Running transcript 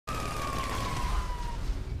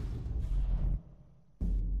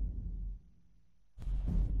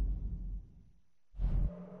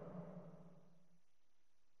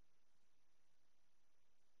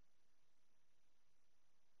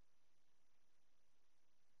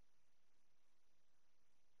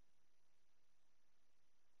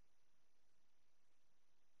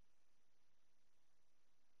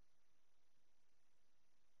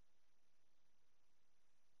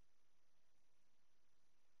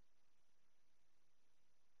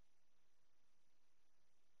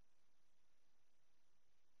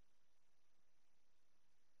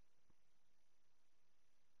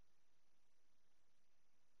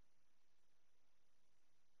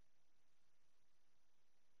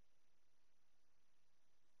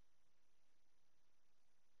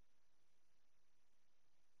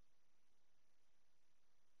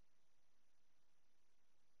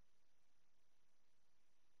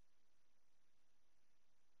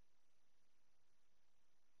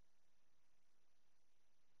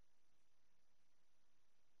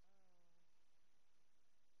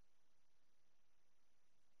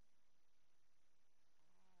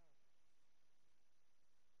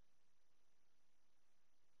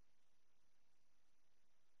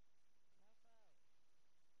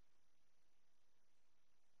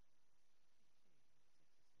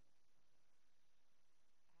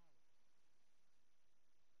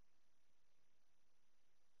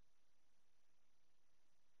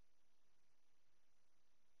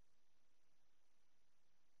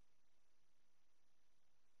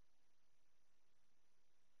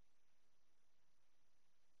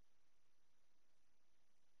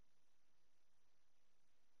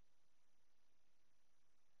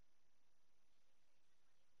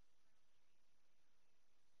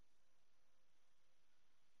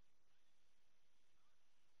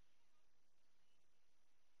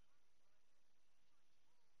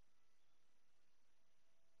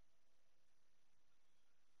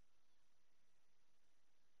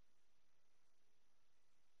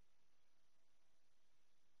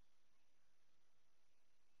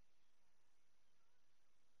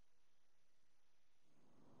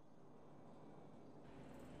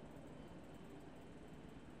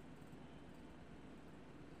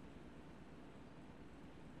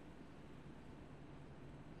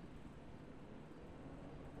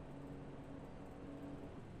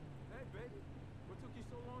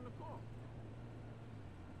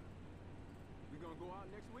gonna go out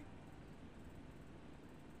next week?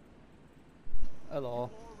 Hello.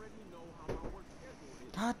 You already know how my work schedule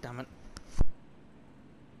is. God damn it.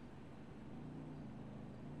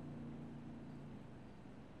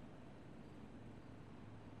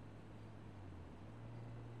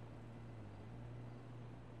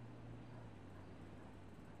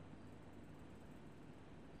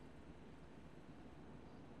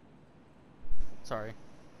 Sorry.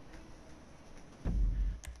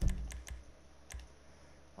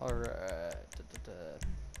 Alright.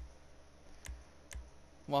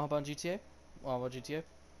 Well, how about GTA? Well, how about GTA?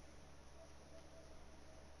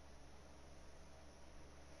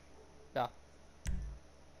 Yeah.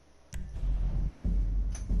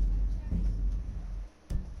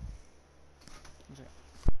 Okay.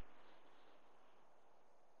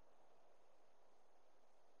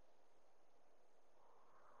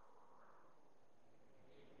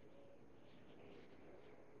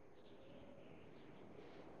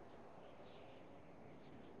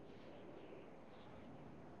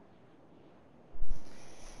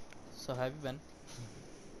 So, how have you been?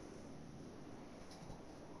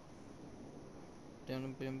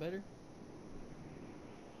 Doing better?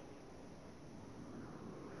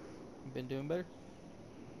 You been doing better?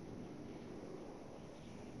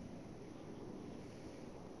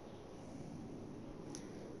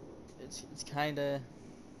 It's kinda,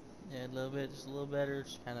 yeah, a little bit, just a little better,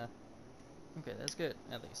 just kinda. Okay, that's good.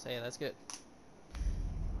 At least, hey, that's good.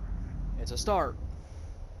 It's a start.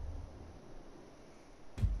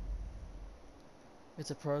 It's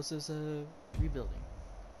a process of rebuilding.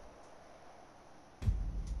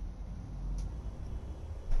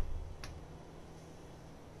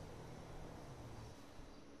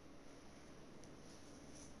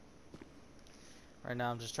 Right now,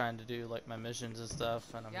 I'm just trying to do like my missions and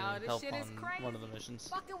stuff, and I'm Yo, getting this help shit is on crazy. one of the missions.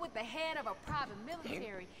 Fucking with the head of a private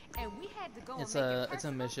military, and we had to go and It's make it a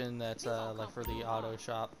personal. mission that's He gonna like come for for the you auto hard.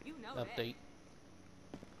 shop You know update.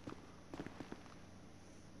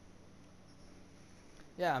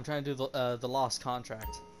 Yeah, I'm trying to do the lost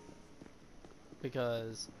contract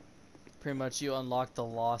because pretty much you unlock the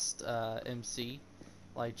lost MC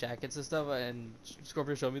like jackets and stuff, and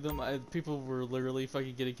Scorpio showed me them. People were literally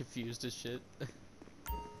fucking getting confused as shit.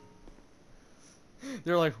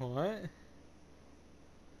 They're like, what?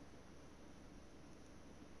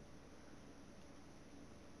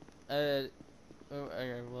 Uh,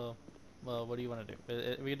 okay, well, what do you want to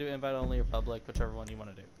do? We can do invite only or public, whichever one you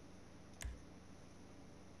want to do.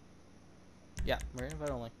 Yeah, we're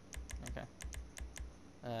invite only. Okay.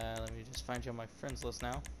 Let me just find you on my friends list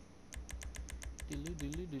now. Doodaloo,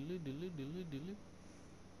 doodaloo, doodaloo, doodaloo, doodaloo, doodaloo.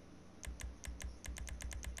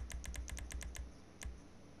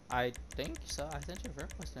 I think so. I sent you a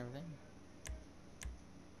friend request and everything.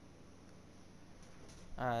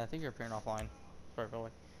 I think you're appearing offline. Sorry,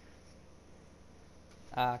 Billy.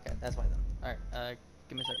 Okay, that's why then. Alright,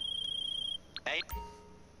 give me a second. Hey.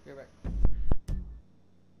 Be right back.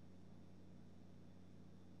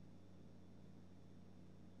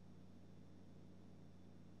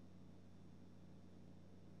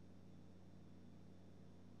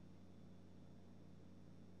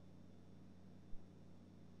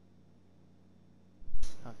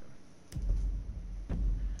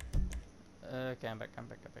 Okay, I'm back.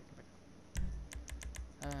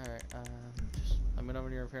 Alright, just let me know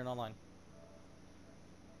when you're appearing online.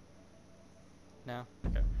 Now?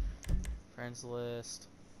 Okay. Friends list.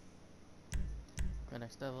 Go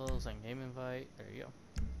next devils and game invite. There you go.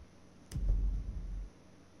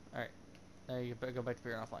 Alright. Now you better go back to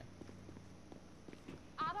appearing offline.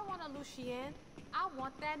 I don't want a Lucien. I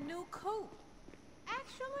want that new coupe.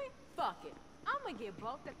 Actually, fuck it. I'm gonna get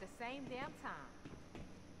both at the same damn time.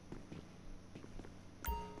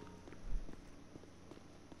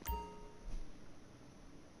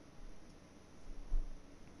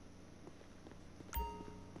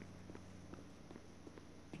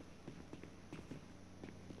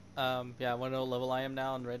 Yeah, wanna know what level I am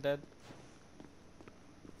now in Red Dead?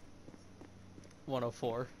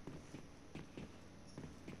 104.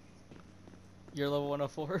 You're level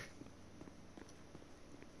 104?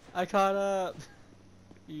 I caught up!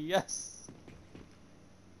 Yes!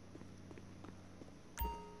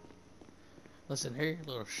 Listen here, you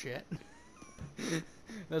little shit.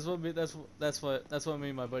 That's what me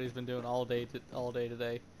and my buddy's been doing all day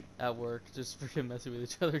today at work, just freaking messing with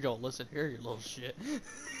each other, going, listen here, you little shit.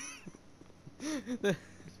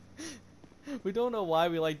 We don't know why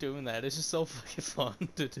we like doing that. It's just so fucking fun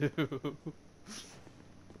to do.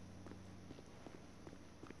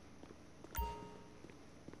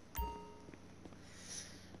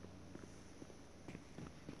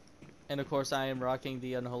 And of course, I am rocking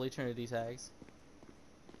the Unholy Trinity tags.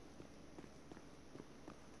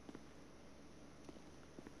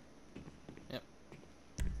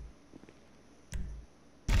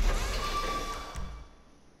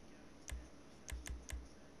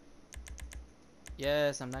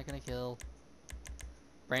 Yes, I'm not gonna kill.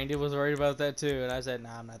 Brandy was worried about that too, and I said,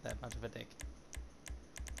 nah, I'm not that much of a dick.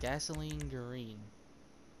 Gasoline green.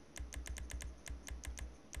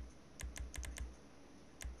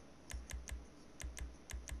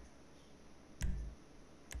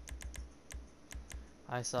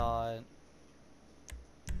 I saw it.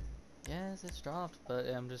 Yes, it's dropped, but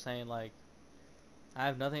I'm just saying, like, I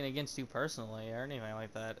have nothing against you personally or anything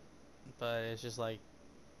like that. But it's just like,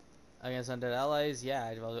 against Undead Allies, yeah,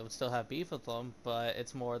 I would still have beef with them, but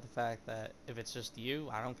it's more the fact that if it's just you,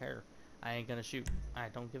 I don't care. I ain't gonna shoot. I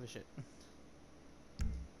don't give a shit.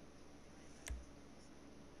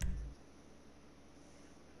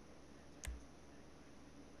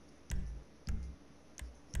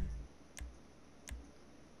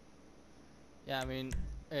 Yeah, I mean,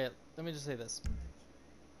 let me just say this.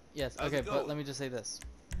 Yes, How's okay, it but going? let me just say this.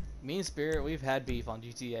 Me and Spirit, we've had beef on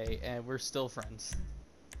GTA, and we're still friends.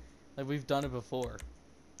 Like, we've done it before.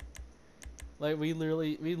 Like, we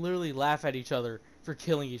literally laugh at each other for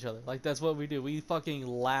killing each other. Like, that's what we do. We fucking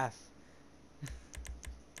laugh.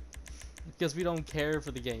 Because we don't care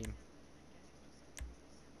for the game.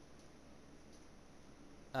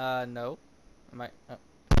 No. Am I...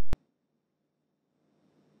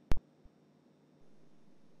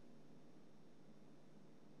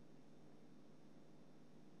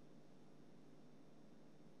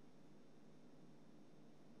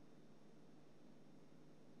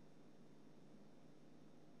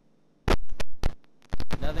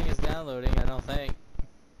 Nothing is downloading, I don't think.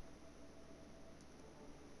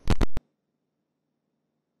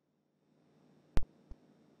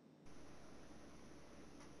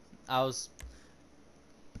 I was...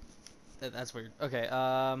 That's weird. Okay,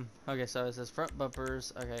 okay, so it says front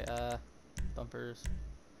bumpers. Okay, bumpers.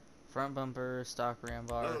 Front bumper, stock ram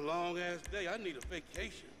bar. Another long ass day. I need a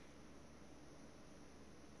vacation.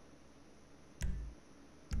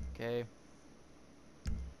 Okay.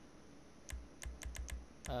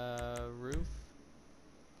 Roof.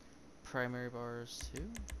 Primary bars too.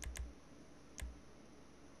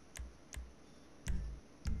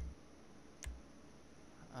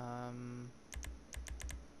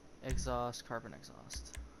 Exhaust, carbon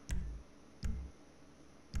exhaust.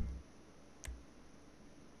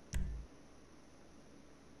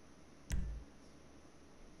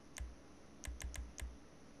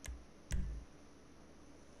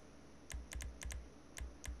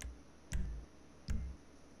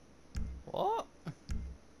 What?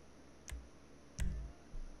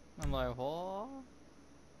 I'm like, what?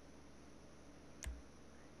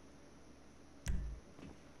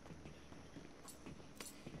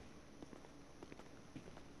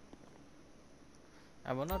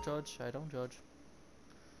 I will not judge. I don't judge.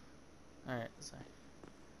 Alright, so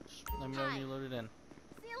just let me know when you load it in.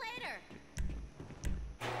 See you later.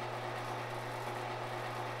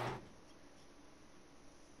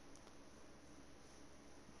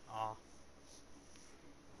 Aw.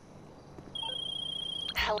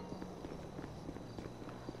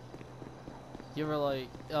 You were like,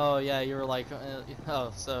 oh yeah, you were like,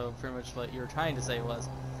 oh, so pretty much what you were trying to say was,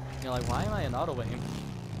 you're like, why am I in auto aim?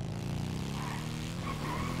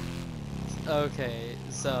 Okay,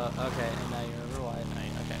 so, okay, and now you remember why, now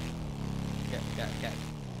you, okay. Got it,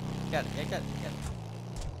 got it, got it.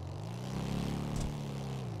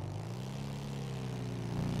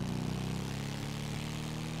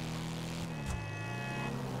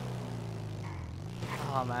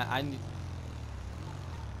 Oh man, I need...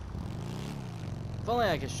 If only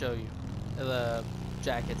I could show you the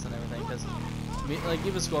jackets and everything, because like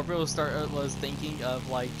even Scorpio was thinking of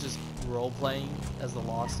like just role playing as the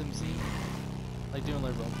Lost MC, like doing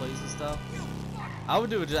like role plays and stuff. I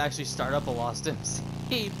would do it to actually start up a Lost MC,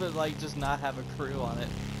 but like just not have a crew on it.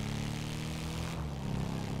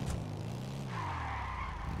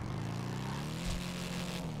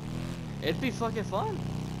 It'd be fucking fun.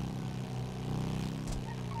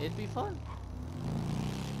 It'd be fun.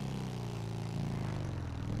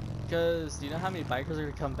 Because do you know how many bikers are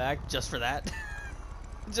gonna come back just for that?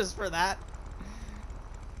 Just for that?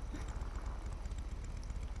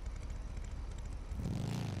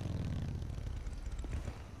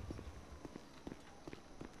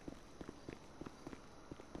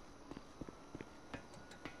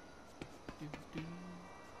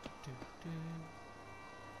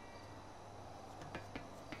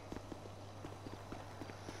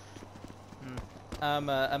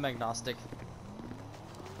 I'm agnostic.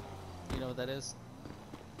 You know what that is?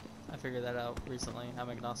 I figured that out recently. I'm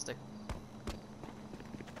agnostic.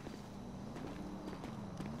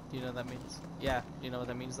 Do you know what that means? Yeah, do you know what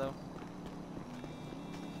that means though?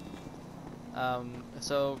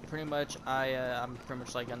 So pretty much I'm pretty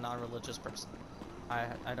much like a non-religious person.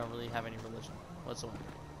 I don't really have any religion whatsoever.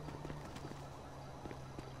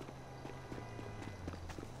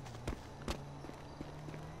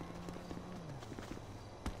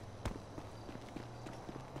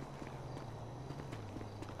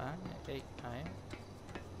 Hey,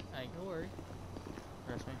 I ain't gonna worry.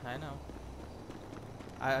 Trust me, I know.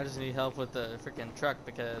 I just need help with the freaking truck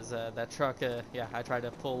because that truck, yeah, I tried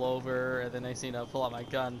to pull over and then next thing you know, pull out my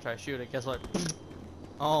gun, try to shoot it. Guess what?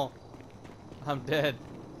 Oh, I'm dead.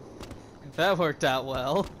 That worked out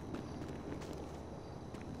well.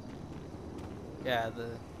 Yeah,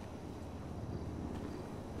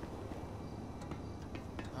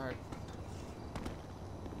 alright.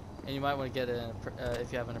 And you might want to get it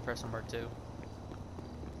if you have an Oppressor Mark II.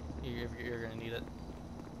 You're gonna need it.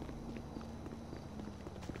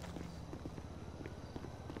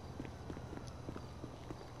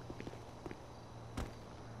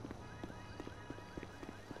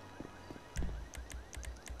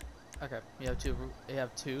 Okay, you have two. You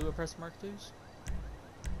have two Oppressor Mark IIs.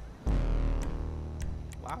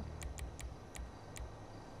 Wow.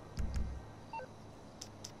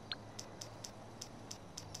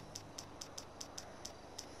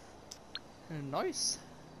 Nice.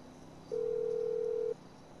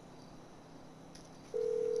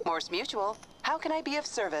 Morse Mutual, how can I be of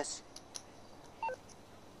service?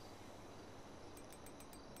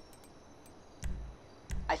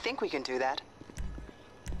 I think we can do that.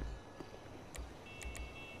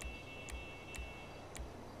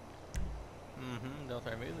 Don't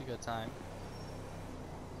throw me a good time.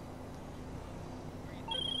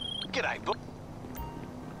 G'day, book.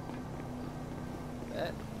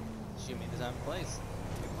 Bet. Shoot me the time and place.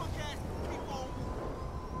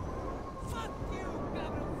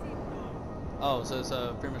 Oh,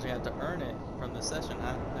 so pretty much I have to earn it from the session,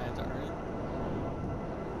 huh? I have to earn it.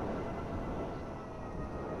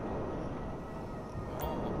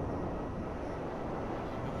 Oh.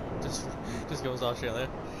 Just goes Australia.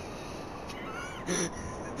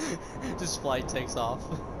 Just flight takes off.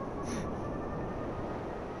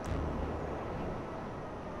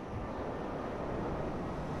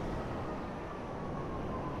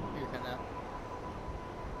 You're cutting out.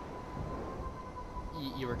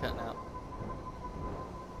 You were cutting out.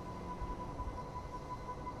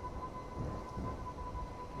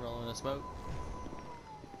 Rolling the smoke.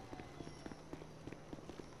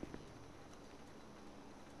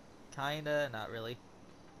 Kinda, not really.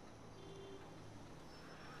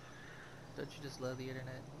 Don't you just love the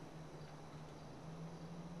internet?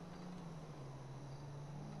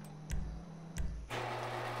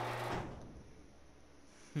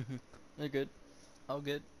 They're good. All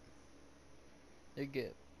good. They're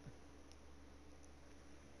good.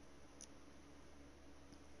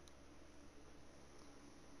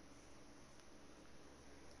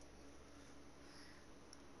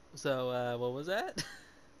 So, what was that?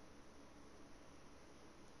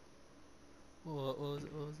 What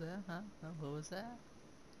was that, huh? What was that?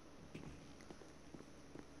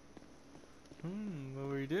 What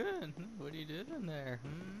were you doing? What are you doing there?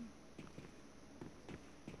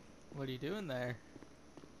 What are you doing there?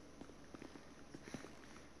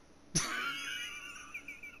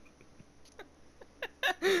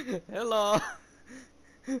 Hello!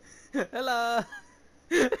 Hello!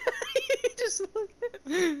 Just look at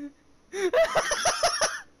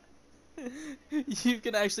You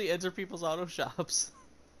can actually enter people's auto shops.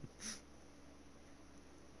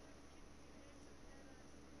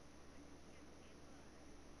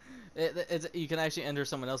 You can actually enter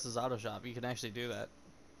someone else's auto shop. You can actually do that.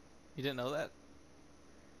 You didn't know that?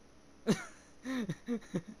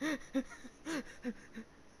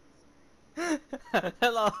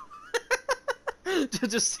 Hello.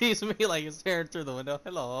 Just sees me like staring through the window.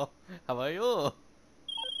 Hello. How are you?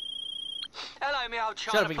 Hello, me old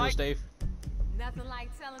Shut China up, English Dave. Nothing like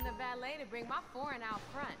telling the valet to bring my foreign out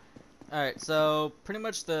front. Alright, so pretty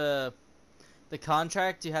much the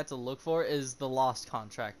contract you have to look for is the Lost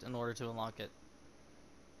contract in order to unlock it.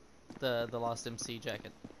 The Lost MC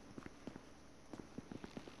jacket.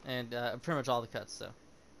 And pretty much all the cuts, so.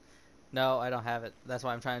 No, I don't have it. That's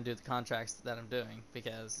why I'm trying to do the contracts that I'm doing,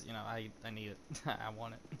 because, you know, I need it. I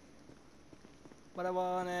want it. But I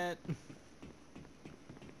want it.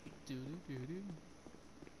 Doo-doo-doo-doo.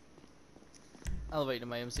 Elevate to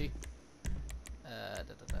my MC. There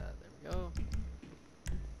we go.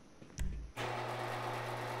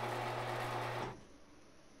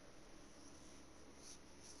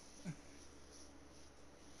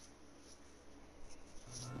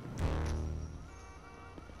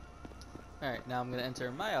 Alright, now I'm gonna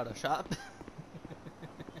enter my auto shop.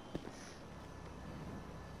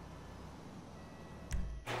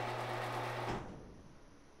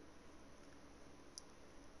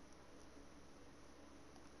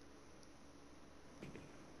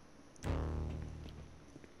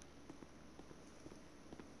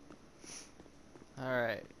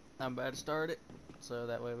 Alright, I'm about to start it, so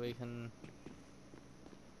that way we can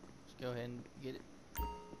just go ahead and get it.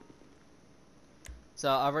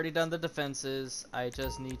 So I've already done the defenses, I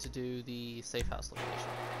just need to do the safe house location.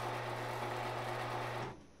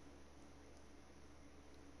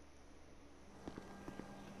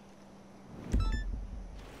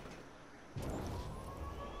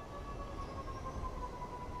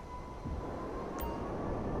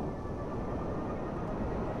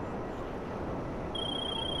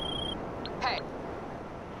 Hey.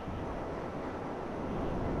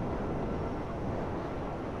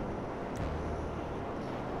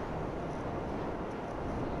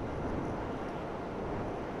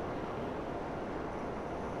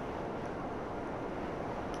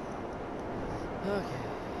 Okay,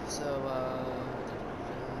 so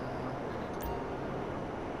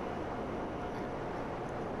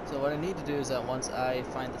so what I need to do is that once I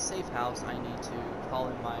find the safe house, I need to call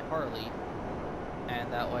in my Harley,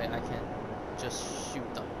 and that way I can just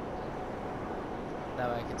shoot them. That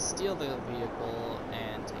way I can steal the vehicle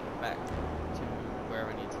and take it back to where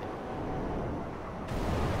I need to go.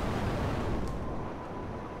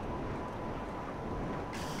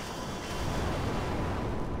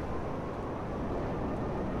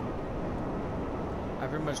 I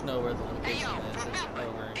pretty much know where the location is. It's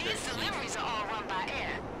over in These Great deliveries are all run by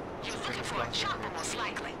air. You're looking for a chopper, most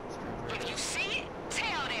likely. If you see it,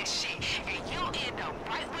 tell that shit, and you'll end up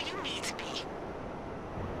right where you need to be.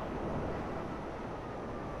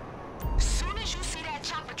 Soon as you see that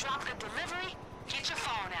chopper drop the delivery, get your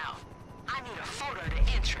phone out. I need a photo of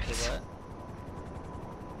the entrance. What?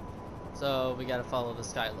 So we gotta follow the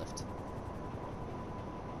skylift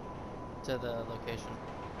to the location.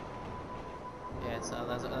 Yeah, so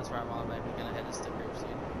that's where I'm automatically gonna head to Sticker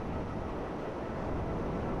soon.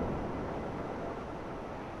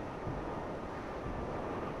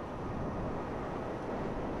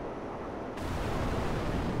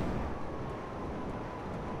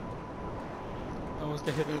 I almost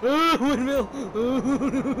got hit. Windmill!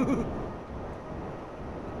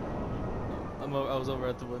 I was over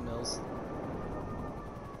at the windmills.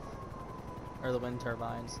 Or the wind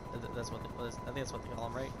turbines. That's what I think that's what they call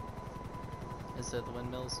them, right? Is it the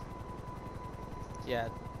windmills? Yeah,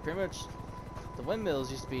 pretty much. The windmills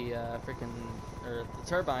used to be freaking, or the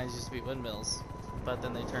turbines used to be windmills, but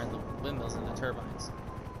then they turned the windmills into turbines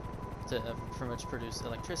to pretty much produce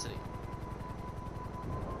electricity.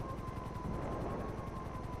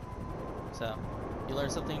 So, you learn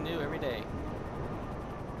something new every day.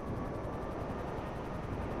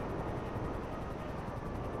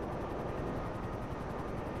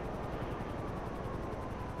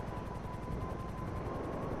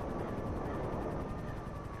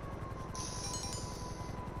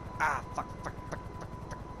 Ah, fuck.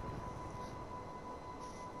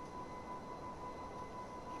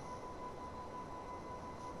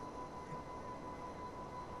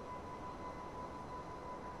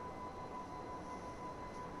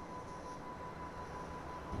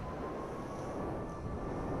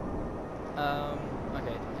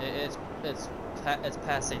 Okay, it's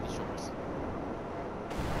past Sandy Shores.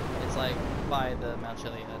 It's like by the Mount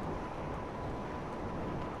Chiliad.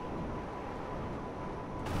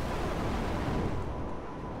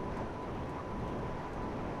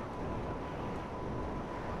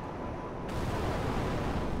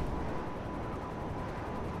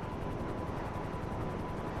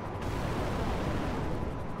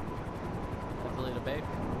 Hopefully the babe.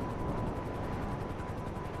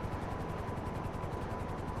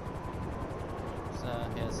 So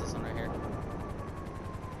yeah, it's this one right here.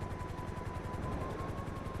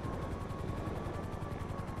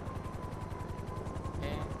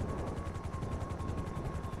 Okay.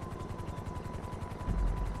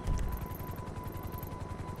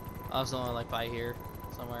 Also, like by here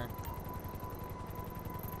somewhere.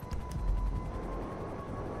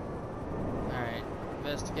 All right,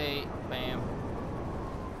 investigate. Bam.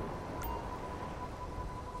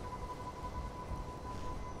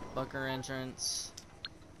 Bunker entrance.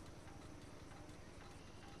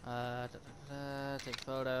 Take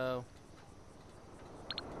photo.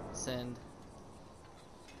 Send.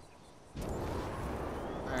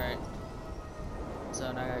 Alright.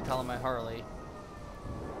 So now I gotta call in my Harley.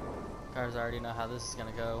 Cars already know how this is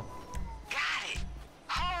gonna go. Got it.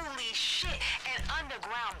 Holy shit, an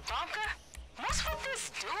underground bunker? What's with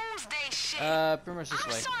this doomsday shit? Pretty much this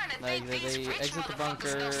I'm way. starting to Like think these they rich exit the bunker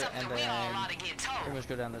motherfuckers know and something we all then ought to get told. pretty much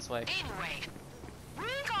go down this way. Anyway, we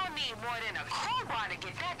ain't gonna need more than a crowbar to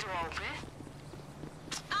get that door open.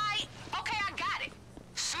 Okay, I got it.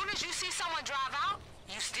 Soon as you see someone drive out,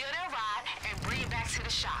 you steal their ride and bring it back to the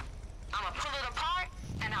shop. I'ma pull it apart,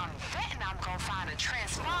 and I'm betting I'm gonna find a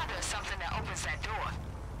transponder or something that opens that door.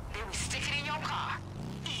 Then we stick it in your car.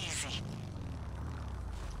 Easy.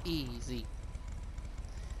 Easy.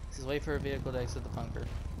 Just wait for a vehicle to exit the bunker.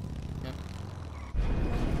 Yep.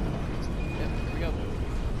 Yep, here we go.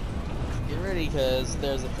 Get ready, cause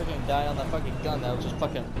there's a freaking guy on that fucking gun that will just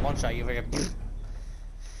fucking one shot you like a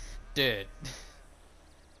dude.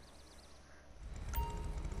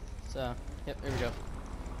 So, yep, here we go.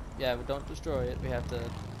 Yeah, but don't destroy it. We have to.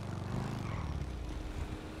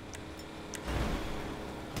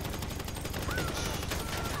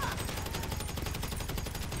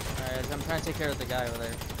 Alright, I'm trying to take care of the guy over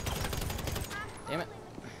there. Damn it.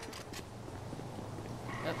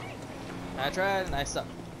 Yep. I tried and I suck.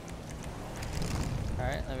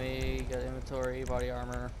 Alright, let me get inventory, body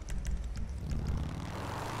armor.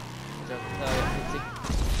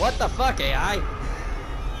 What the fuck, AI?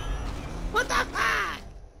 What the fuck?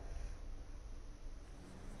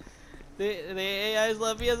 The AIs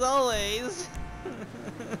love me as always.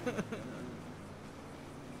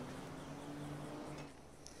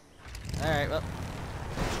 Alright, well.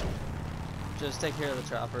 Just take care of the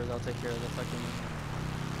choppers, I'll take care of the fucking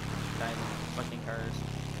guys in the fucking cars.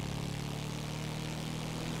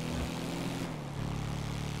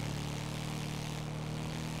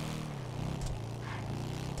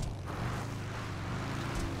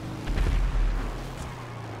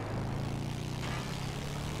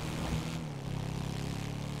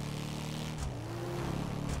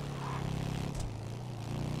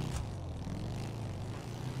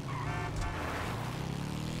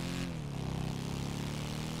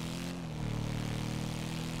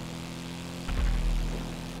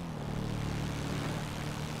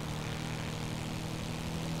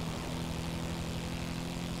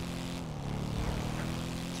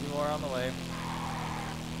 More on the way.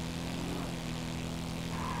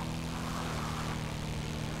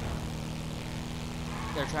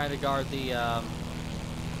 They're trying to guard the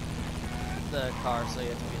car, so you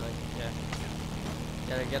have to be like, yeah,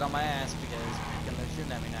 gotta get on my ass because they're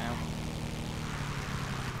shooting at me now.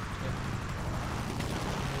 Yep.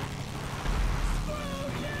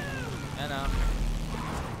 I know.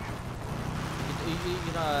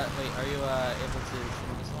 You know, wait, are you able to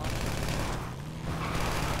shoot this one?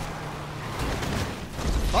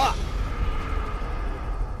 Fuck!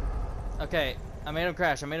 Okay, I made him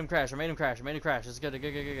crash, I made him crash, I made him crash, I made him crash. It's good, good,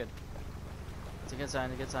 good, good, good. It's a good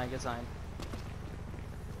sign, a good sign, good sign.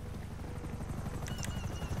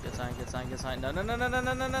 Good sign, good sign, good sign. No, no, no, no, no,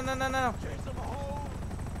 no, no, no, no, no, no.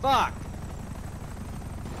 Fuck!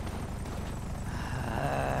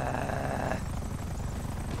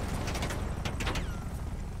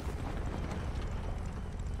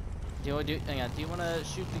 Hang on, do you want to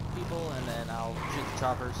shoot the people and then I'll shoot the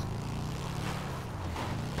choppers?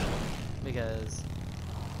 Because...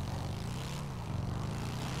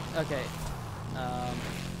 Okay.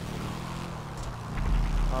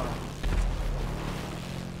 Hold on.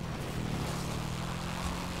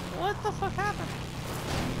 What the fuck happened?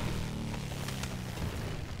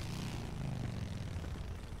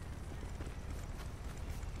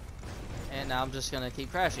 And now I'm just gonna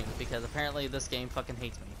keep crashing because apparently this game fucking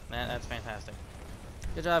hates me. Man, that's fantastic.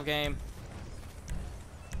 Good job, game.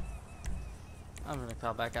 I'm gonna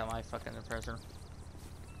call back out my fucking suppressor.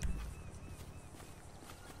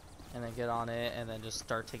 And then get on it and then just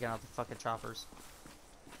start taking out the fucking choppers.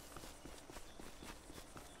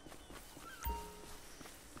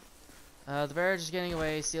 The barrage is getting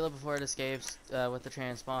away. Steal it before it escapes with the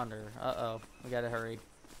transponder. Uh-oh. We gotta hurry.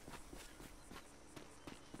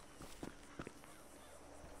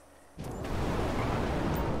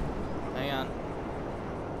 Hang on.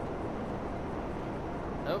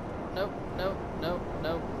 Nope, nope, nope, nope,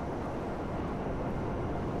 nope.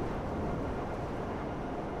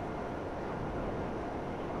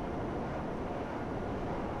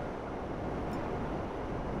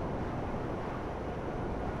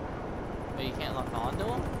 But you can't lock on to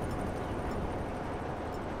them?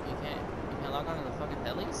 You can't lock onto the fucking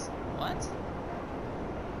helis? What?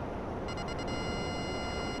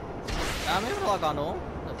 I'm able to lock onto them.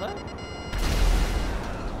 The fuck?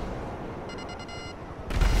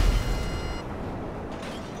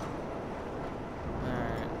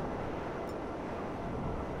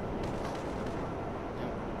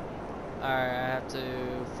 Alright, I have to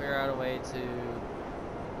figure out a way to...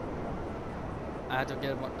 I have to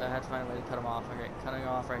find a way to cut them off. Okay, cutting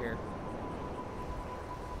off right here.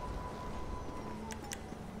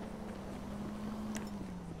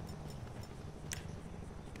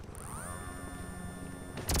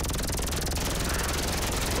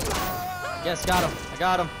 Yes, got him. I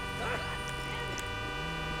got him.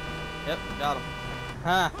 Yep, got him.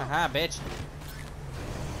 Ha ha ha, bitch.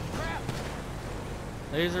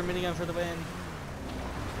 Laser minigun for the win.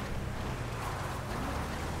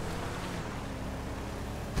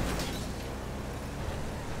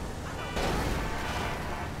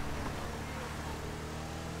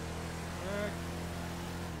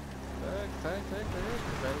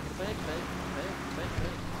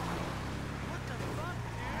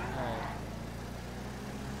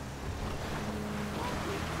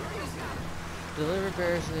 Deliver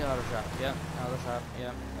bears to the auto shop. Yep, auto shop.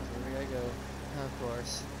 Yep, that's where we gotta go. Of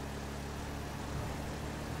course.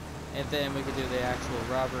 And then we could do the actual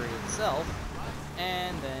robbery itself.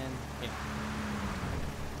 And then, yeah.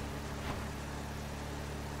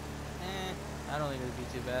 I don't think it would be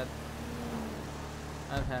too bad.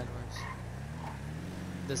 I've had worse.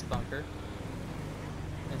 This bunker.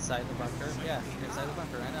 Inside the bunker. Yeah, inside the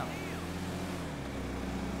bunker, I know.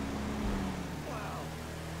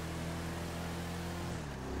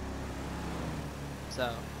 So,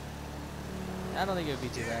 I don't think it would be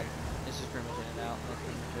too bad. It's just pretty much in and out. That's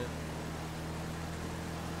pretty much it.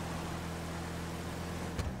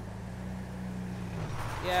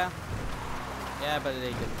 Yeah. Yeah, but it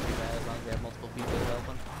ain't gonna be too bad as long as we have multiple people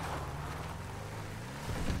helping.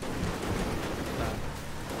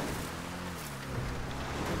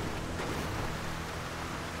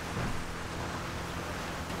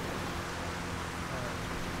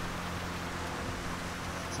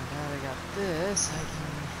 This I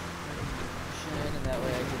can and that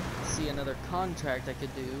way I can see another contract I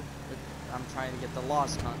could do. But I'm trying to get the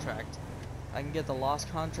Lost contract. I can get the Lost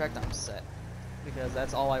contract, I'm set, because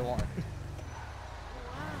that's all I want.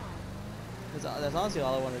 That's honestly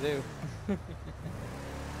all I want to do.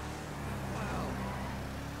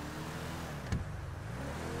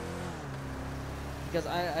 Because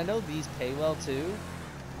I know these pay well too.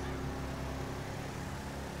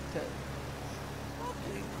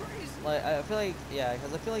 Like I feel like, yeah,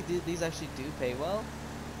 because I feel like these actually do pay well,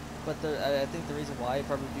 but I think the reason why it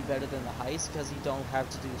probably do better than the heist because you don't have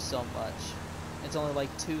to do so much. It's only like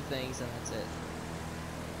 2 things and that's it.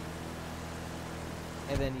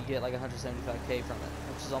 And then you get like 175k from it,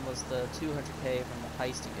 which is almost the 200k from the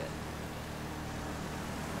heist you get.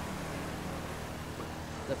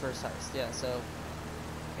 The first heist, yeah. So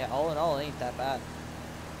yeah, all in all, it ain't that bad.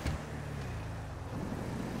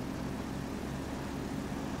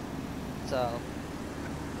 So,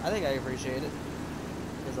 I think I appreciate it,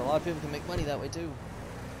 because a lot of people can make money that way too.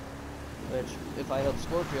 Which, if I help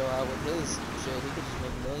Scorpio out with his shit, he could just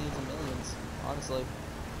make millions and millions, honestly.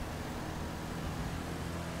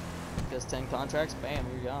 Because 10 contracts, bam,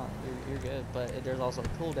 you're gone, you're good. But there's also a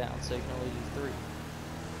cooldown, so you can only do 3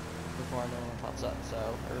 before another one pops up, so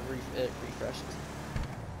it refreshes.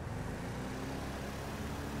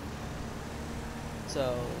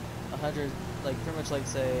 So, 100, like pretty much like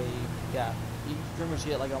say, yeah, you pretty much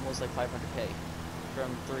get like almost like 500k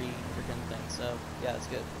from 3 freaking things. So yeah, it's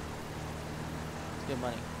good. It's good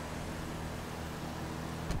money.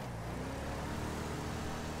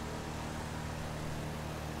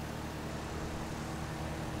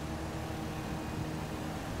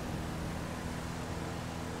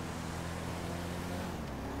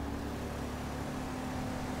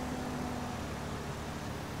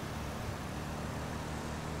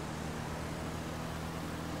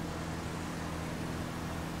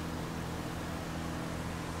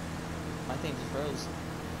 My thing just froze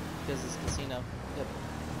because it's casino. Yep.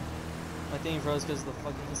 My thing froze because of the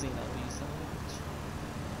fucking casino. You son of a bitch.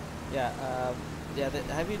 Yeah. Yeah.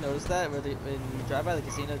 Have you noticed that when you drive by the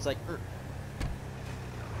casino, it's like.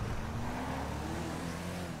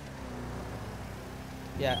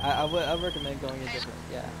 Yeah. I would recommend going a different.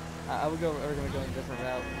 Yeah. I would recommend going a different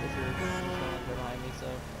route if you're going behind me, so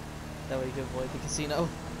that way you can avoid the casino.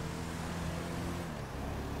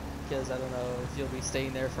 Because I don't know if you'll be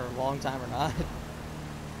staying there for a long time or not.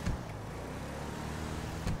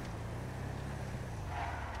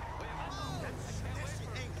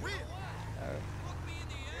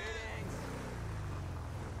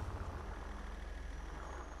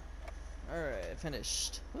 Alright,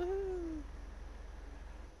 finished. Woohoo!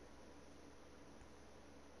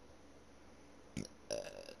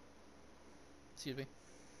 Excuse me.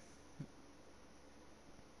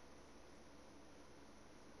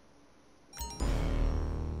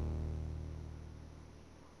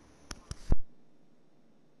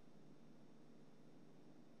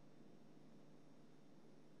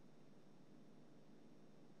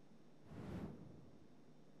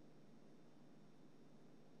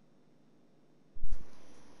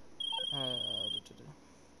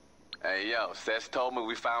 Hey yo, Seth told me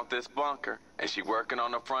we found this bunker, and she working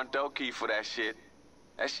on the front door key for that shit.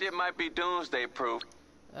 That shit might be doomsday proof.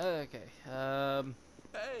 Okay. Hey,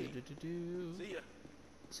 Do-do-do-do. see ya.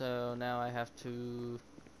 So now I have to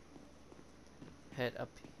head up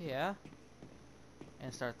here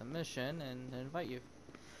and start the mission and invite you.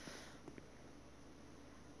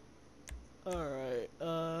 Alright,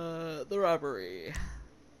 the robbery.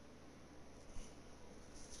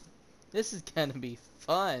 This is gonna be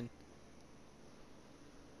fun.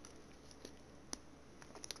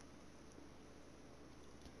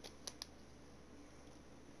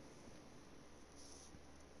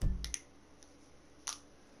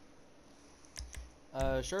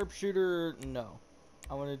 Sharpshooter, no.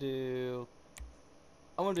 I want to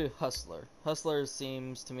do Hustler. Hustler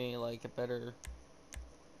seems to me like a better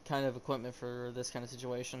kind of equipment for this kind of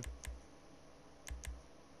situation.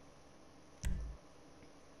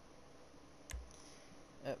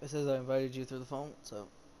 Yep, it says I invited you through the phone, so.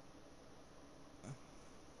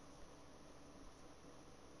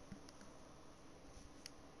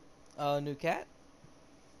 New cat?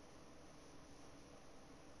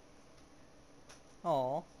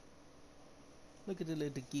 Aw. Look at the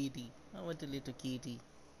little kitty. I want the little kitty.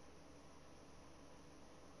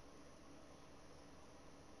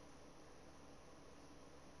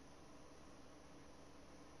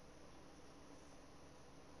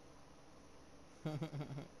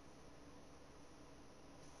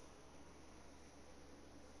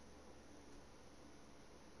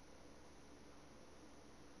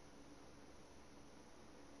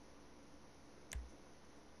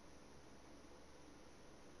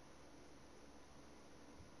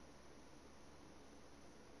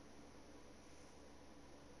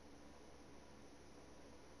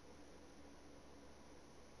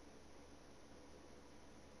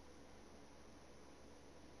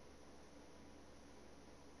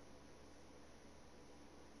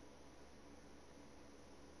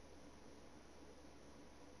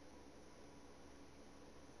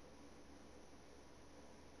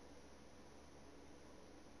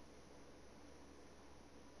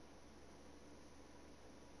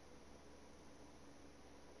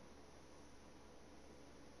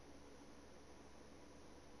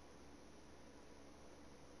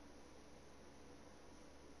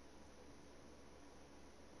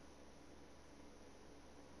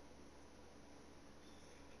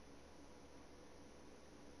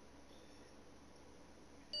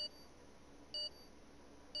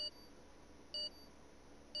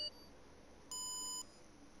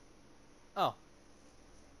 Oh.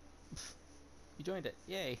 You joined it.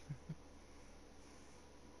 Yay.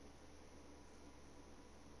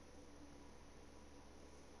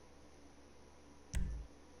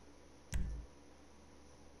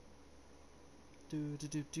 Do do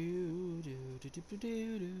do do do do do do do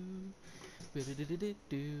do do do do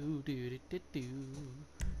do do do do.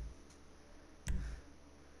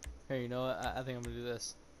 Hey, you know what? I think I'm gonna do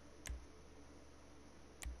this.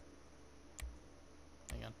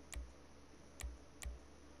 Hang on.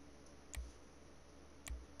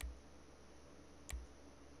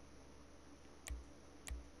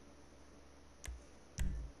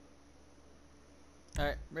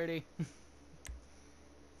 Alright, ready.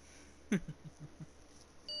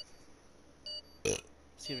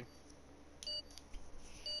 Excuse me.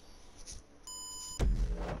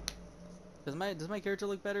 Does my character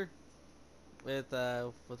look better with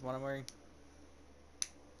what I'm wearing?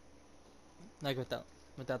 Like without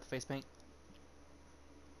the face paint?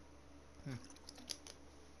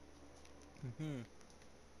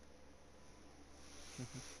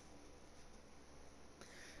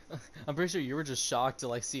 I'm pretty sure you were just shocked to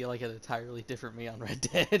like see like an entirely different me on Red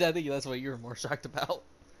Dead. I think that's what you were more shocked about.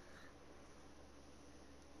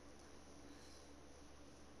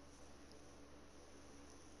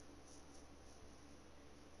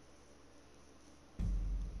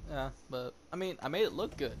 Yeah, but I mean, I made it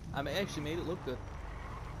look good. Actually made it look good.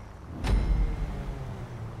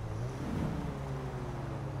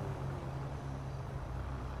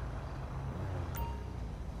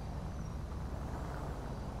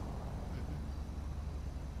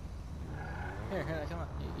 Here, come on.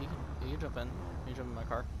 You can jump in. You jump in my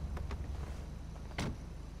car.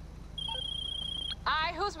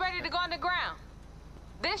 Alright, who's ready to go underground?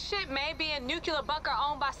 This shit may be a nuclear bunker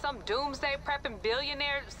owned by some doomsday prepping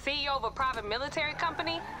billionaire CEO of a private military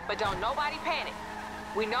company, but don't nobody panic.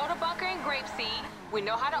 We know the bunker in Grapeseed, we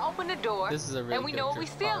know how to open the door, This is a really and we good know what we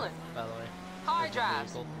car, stealing. by the way. Hard This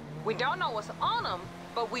drives. vehicle. We don't know what's on them,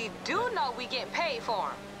 but we do know we get paid for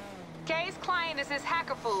them. Kay's client is this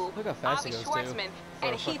hacker fool, Look how fast Avi he goes, too, Schwartzman, for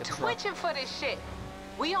and a he fucking truck. twitching for this shit.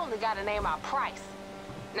 We only gotta name our price.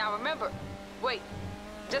 Now remember, wait,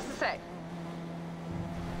 just a sec.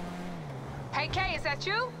 Hey, Kay, is that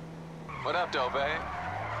you? What up, though, babe?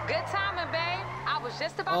 Good timing, babe. I was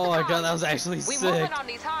just about to Oh call my god, you. that was actually We sick. moving on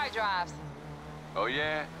these hard drives. Oh,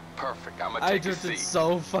 yeah? Perfect. I'ma I take a drifted seat.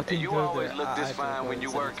 so fucking Hey, you good always there. look this I feel fine when good you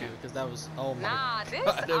sending working. to because that was, oh my Nah, this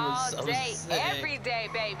god, it all was so day, sick. every day,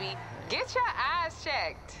 baby. Get your eyes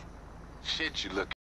checked. Shit, you look